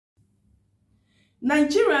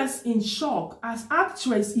Nigerians in shock as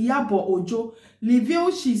actress Iyabo Ojo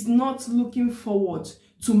reveals she's not looking forward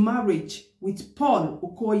to marriage with Paul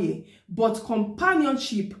Okoye, but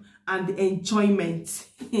companionship and enjoyment.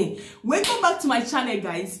 Welcome back to my channel,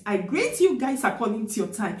 guys. I greet you guys according to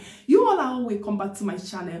your time. You all are welcome back to my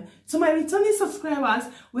channel. To my returning subscribers,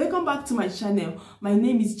 welcome back to my channel. My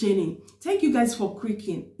name is Jenny. Thank you guys for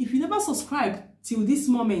clicking. If you never subscribed till this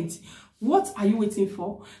moment, what are you waiting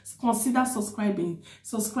for? Consider subscribing.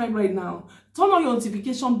 Subscribe right now. Turn on your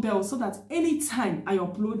notification bell so that anytime I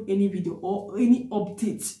upload any video or any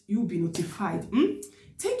update, you'll be notified.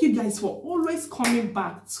 Thank you guys for always coming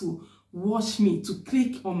back to watch me, to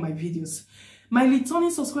click on my videos. My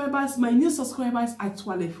returning subscribers, my new subscribers, I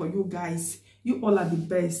twirl for you guys. You all are the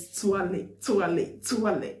best. Twirl. I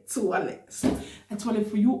twirl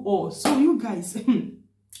for you all. So you guys,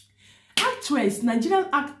 actress, Nigerian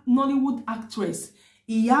Nollywood actress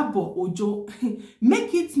Iyabo Ojo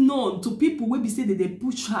make it known to people wey be say they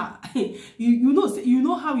push her. you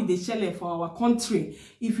know how they shell for our country.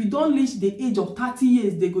 If you don't reach the age of 30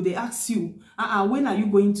 years, they ask you, when are you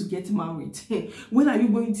going to get married? When are you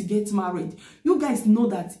going to get married? You guys know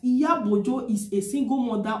that Iyabo Ojo is a single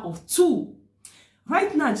mother of 2.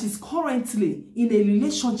 Right now, she's currently in a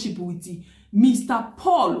relationship with Mr.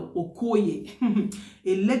 Paul Okoye,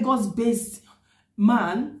 a Lagos-based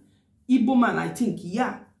man, Igbo man, I think,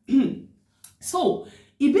 yeah. So,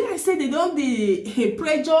 it be like say they don't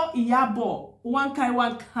pressure Iyabo one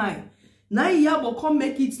kind. Now Iyabo come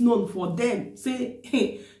make it known for them.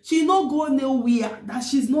 Say, she not go nowhere, that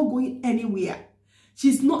she's not going anywhere.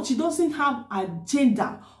 She doesn't have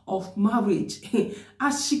agenda of marriage.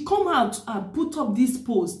 As she come out and put up this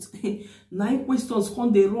post, 9 questions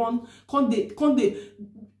come they run,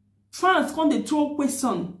 France come they throw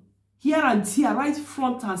question here and here, right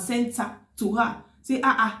front and center to her. Say,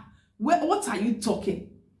 what are you talking?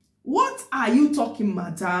 What are you talking,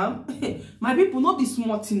 madam? My people, not be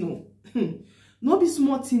smart, no. Not be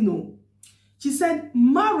smart, no. She said,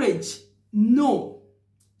 marriage, no.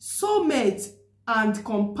 Soulmate and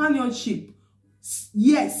companionship,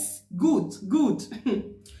 yes, good.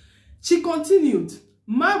 She continued,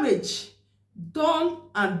 marriage, done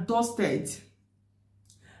and dusted.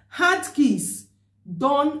 Hard kiss,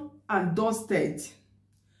 done and dusted.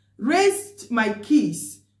 Raised my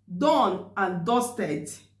kiss, done and dusted.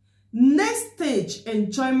 Next stage,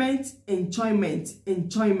 enjoyment.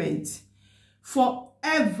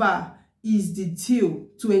 Forever is the deal,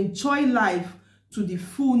 to enjoy life to the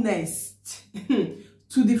fullness.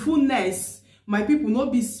 To the fullness. My people,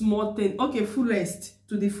 not be smart. Okay, fullest.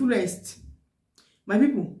 To the fullest. My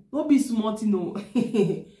people, not be smart, no.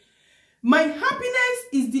 My happiness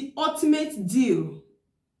is the ultimate deal.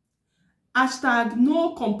 Hashtag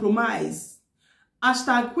no compromise.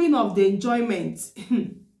 Hashtag queen of the enjoyment.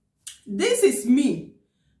 This is me.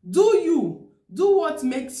 Do what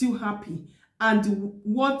makes you happy and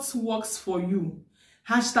what works for you.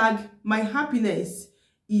 Hashtag my happiness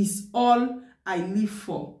is all I live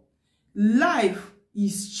for. Life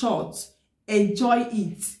is short. Enjoy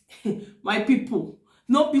it. My people,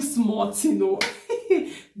 not be smart, you know.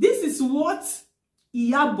 This is what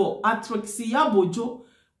Iyabo, actress Iyabo Ojo,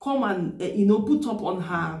 come and put up on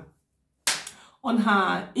her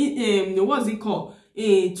what's it called,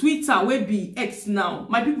 Twitter, where be X now.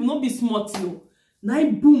 My people, not be smart, you know. Now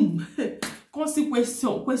boom, question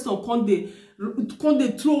come they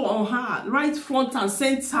throw on her right front and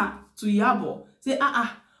center to Iyabo. Say,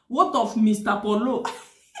 what of Mr. Polo?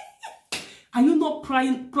 Are you not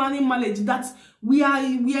planning marriage? That we are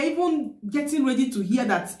even getting ready to hear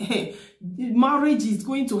that marriage is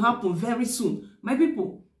going to happen very soon. My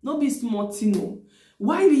people, not be smart, you know.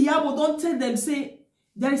 Why Iyabo don't tell them, say,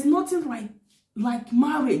 there is nothing like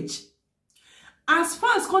marriage. As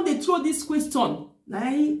far as they throw this question,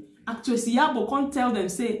 like actress Iyabo can't tell them,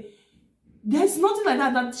 say, there's nothing like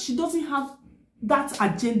that she doesn't have that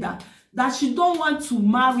agenda, that she don't want to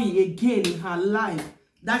marry again in her life,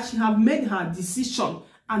 that she have made her decision,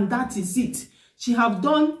 and that is it. She have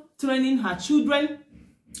done training her children.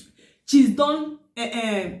 She's done,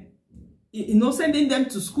 sending them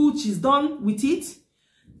to school. She's done with it.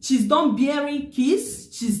 She's done bearing kids.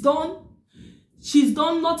 She's done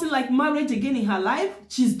nothing like marriage again in her life.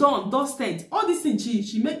 She's done, dusted. All these things,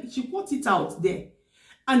 she put it out there.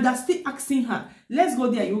 And they're still asking her. Let's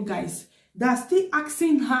go there, you guys. They're still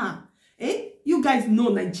asking her. You guys know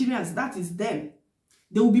Nigerians, that is them.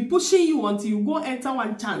 They will be pushing you until you go enter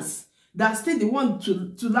one chance. They're still the one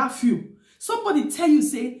to laugh you. Somebody tell you,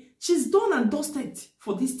 say, she's done and dusted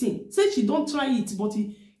for this thing. Say she don't try it, but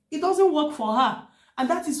it doesn't work for her. And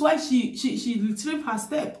that is why she retrieved her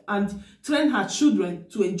step and trained her children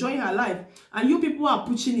to enjoy her life. And you people are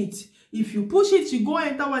pushing it. If you push it, you go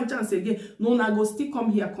enter one chance again. No, na go still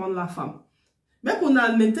come here, come laugh am. Make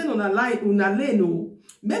una maintain una line, una lane, oh.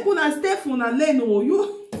 Make una stay for una lane, oh.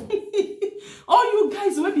 You, all you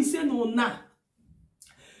guys will be saying no, nah.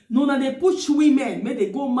 No, na they push women, make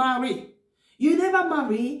they go marry. You never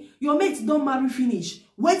marry, your mates don't marry finish.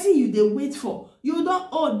 Waiting you they wait for. You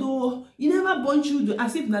don't although you never born children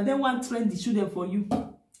as if na them want train the children for you.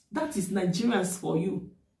 That is Nigerians for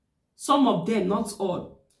you. Some of them, not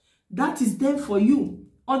all. That is them for you.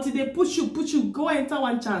 Until they push you, go enter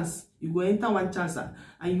one chance. You go enter one chance and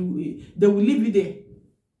they will leave you there.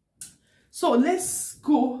 So let's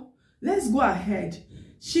go ahead.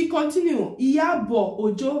 She continue. Iyabo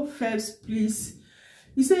Ojo first, please.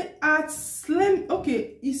 He said, at Slim,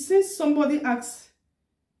 okay, he says somebody asked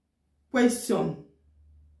question.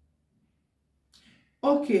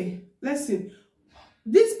 Okay, listen.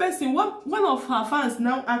 This person, one of her fans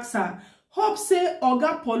now asks her, hope say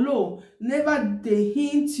Oga Polo never they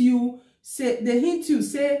hint you say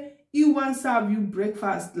he won't serve you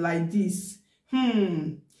breakfast like this.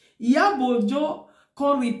 Iyabojo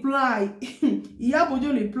can reply.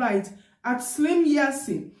 Iyabojo replied, at Slim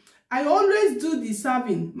Yasi, I always do the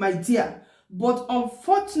serving, my dear, but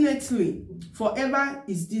unfortunately, forever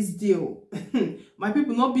is this deal. My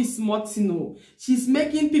people not be smart, you know. She's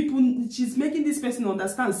making this person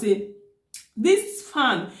understand, say, this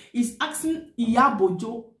fan is asking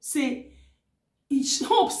Iyabojo, say, he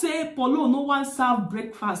hope say Polo no one serve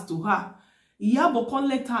breakfast to her. Iyabo can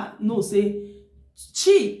let her know, say,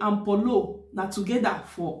 she and Polo are together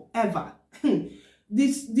forever.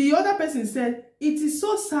 The other person said, it is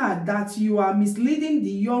so sad that you are misleading the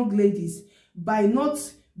young ladies by not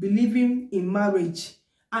believing in marriage.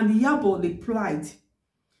 And Iyabo replied,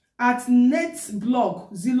 at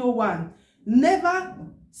netblog 01, never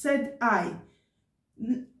said I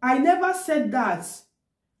never said that.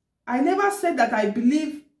 I never said that I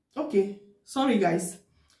believe. Okay, sorry guys.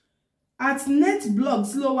 At netblog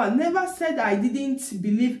 01, never said I didn't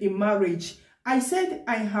believe in marriage. I said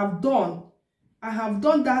I have done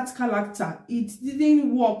that character. It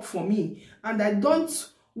didn't work for me, and I don't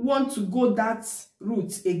want to go that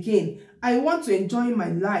route again. I want to enjoy my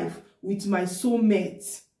life with my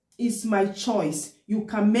soulmate. It's my choice. You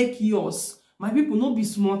can make yours. My people not be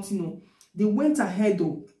smart, you know. They went ahead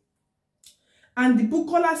though. And the book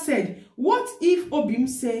caller said, what if Obim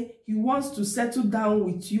say he wants to settle down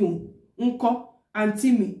with you, Nko and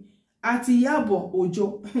Timmy? At Iyabo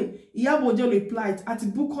Ojo, Iyabo Ojo replied, at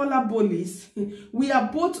Bukola Bolis, we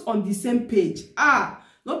are both on the same page.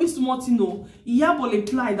 Not be smart, you know. Iyabo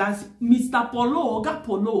replied that Mr. Polo, Oga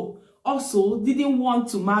Polo, also didn't want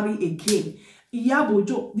to marry again. Iyabo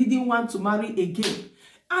Ojo didn't want to marry again.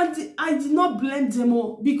 And I did not blame them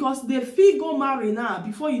all, because they feel go marry now.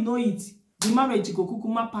 Before you know it, the marriage go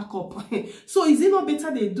kukuma pack up. So is it not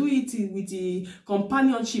better they do it with the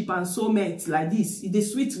companionship and soulmates like this? It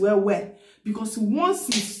is sweet well. Because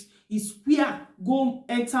once it's where go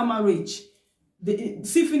enter marriage, the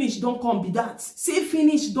see finish don't come be that. See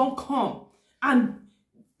finish don't come. And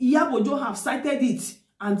Iyabo Ojo have cited it.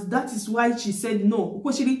 And that is why she said no.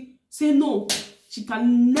 Okoshiri say no. She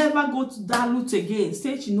can never go to that route again.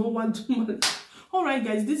 Say she no want to marry. Alright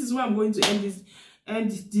guys, this is where I'm going to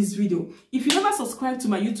end this video. If you never subscribe to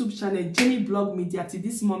my YouTube channel, Jenny Blog Media, till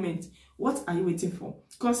this moment, what are you waiting for?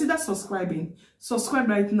 Consider subscribing. Subscribe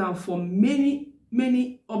right now for many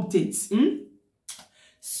updates.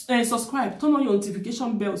 Subscribe, turn on your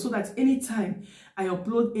notification bell so that anytime I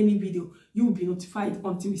upload any video, you will be notified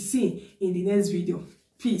until we see in the next video.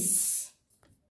 Peace.